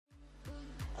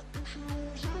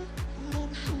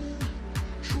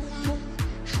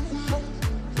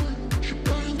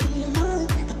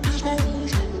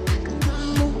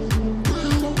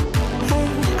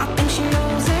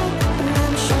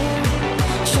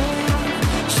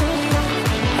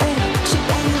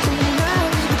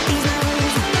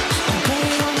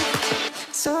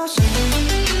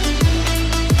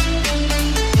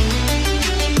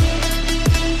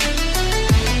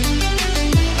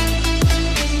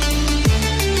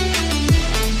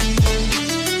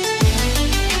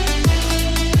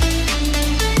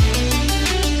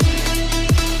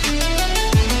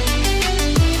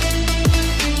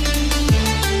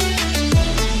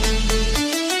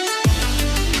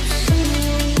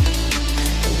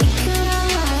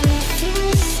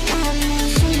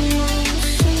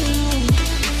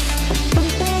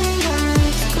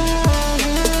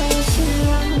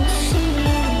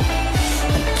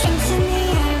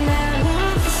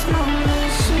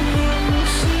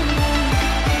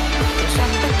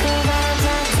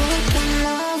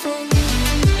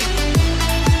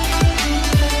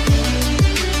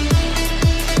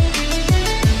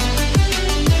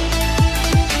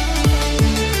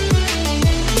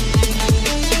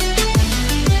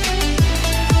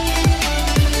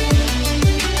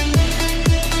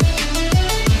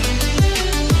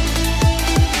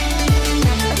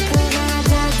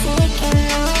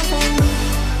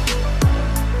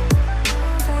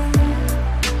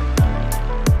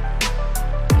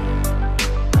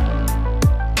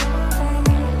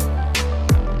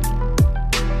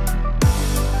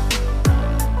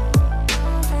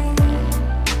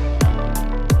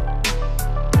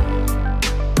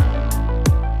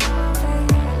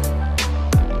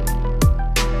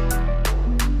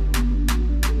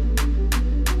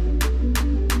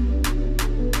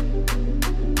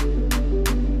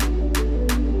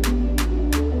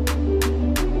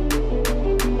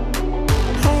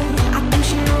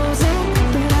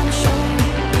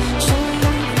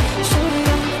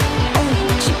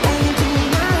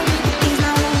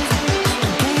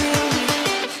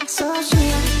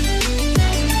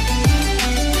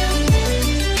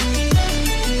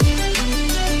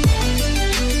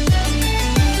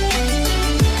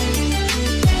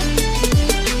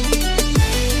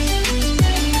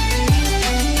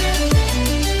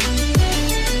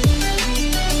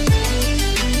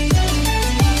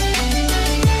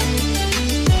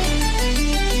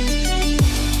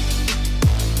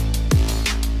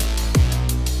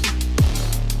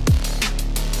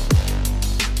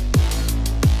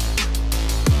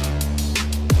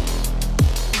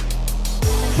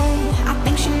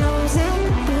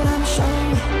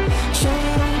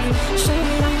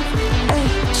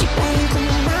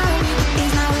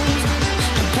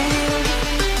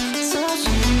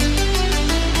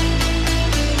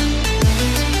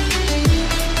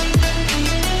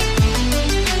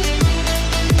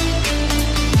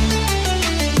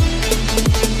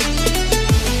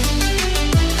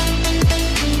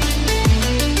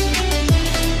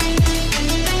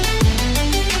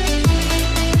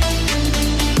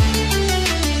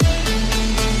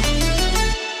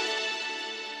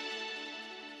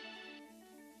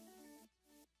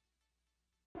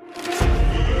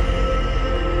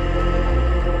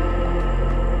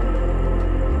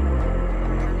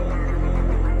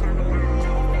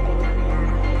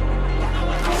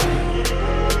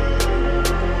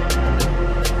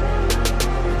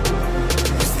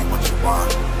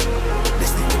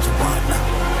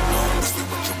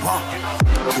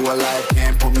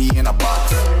put me in a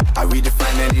box. I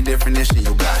redefine any definition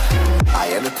you got. I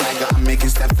am the tiger, I'm making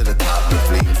steps to the top. The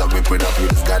flames, I rip it up, you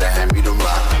just gotta hand me the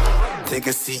rock. Take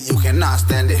a seat, you cannot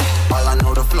stand it. All I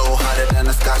know, the flow harder than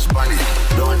a Scotch bunny.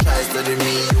 Don't try studying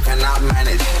me, you cannot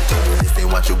manage. This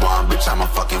ain't what you want, bitch, I'm a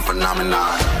fucking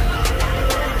phenomenon.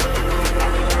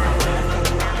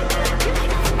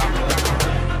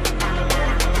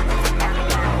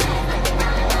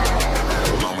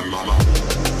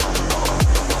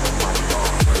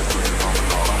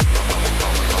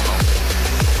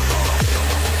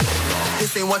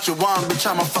 This ain't what you want, bitch,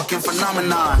 I'm a fucking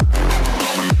phenomenon.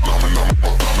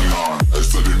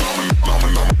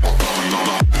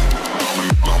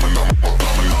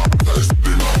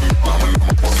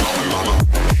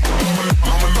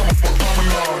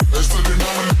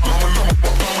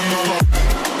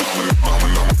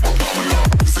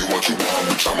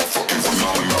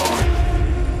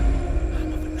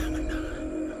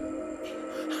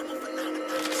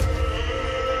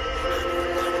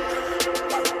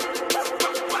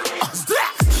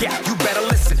 Yeah, you better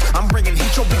listen. I'm bringing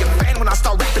heat, you'll be a fan when I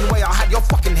start rapping. Way I'll have your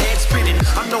fucking head spinning.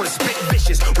 I'm known as spit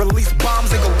vicious, release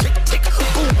bombs and go tick tick.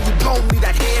 Boom, you blow me,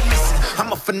 that head missing.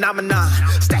 I'm a phenomenon,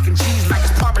 stacking cheese like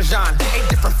it's Parmesan. 8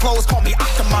 different flows, call me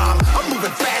Octomom. I'm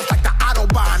moving fast like the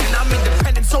Autobahn, and I'm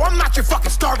independent, so I'm not your fucking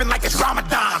starving like it's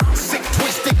Ramadan. Sick,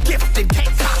 twisted, gifted,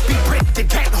 can't copy, printed,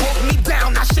 can't hold me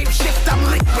down. I shape shift, I'm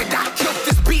liquid. I killed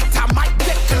this beat, I might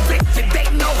get convicted. They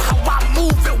know how I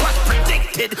move, it was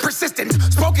predicted. Persistent,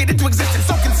 spoke it into existence,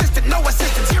 so consistent, no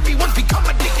assistance. Hear me once, become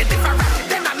addicted. If I rap it,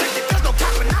 then I live it. There's no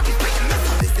cap, and I be breaking this.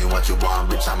 This ain't what you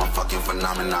want, bitch, I'm a fucking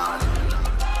phenomenon.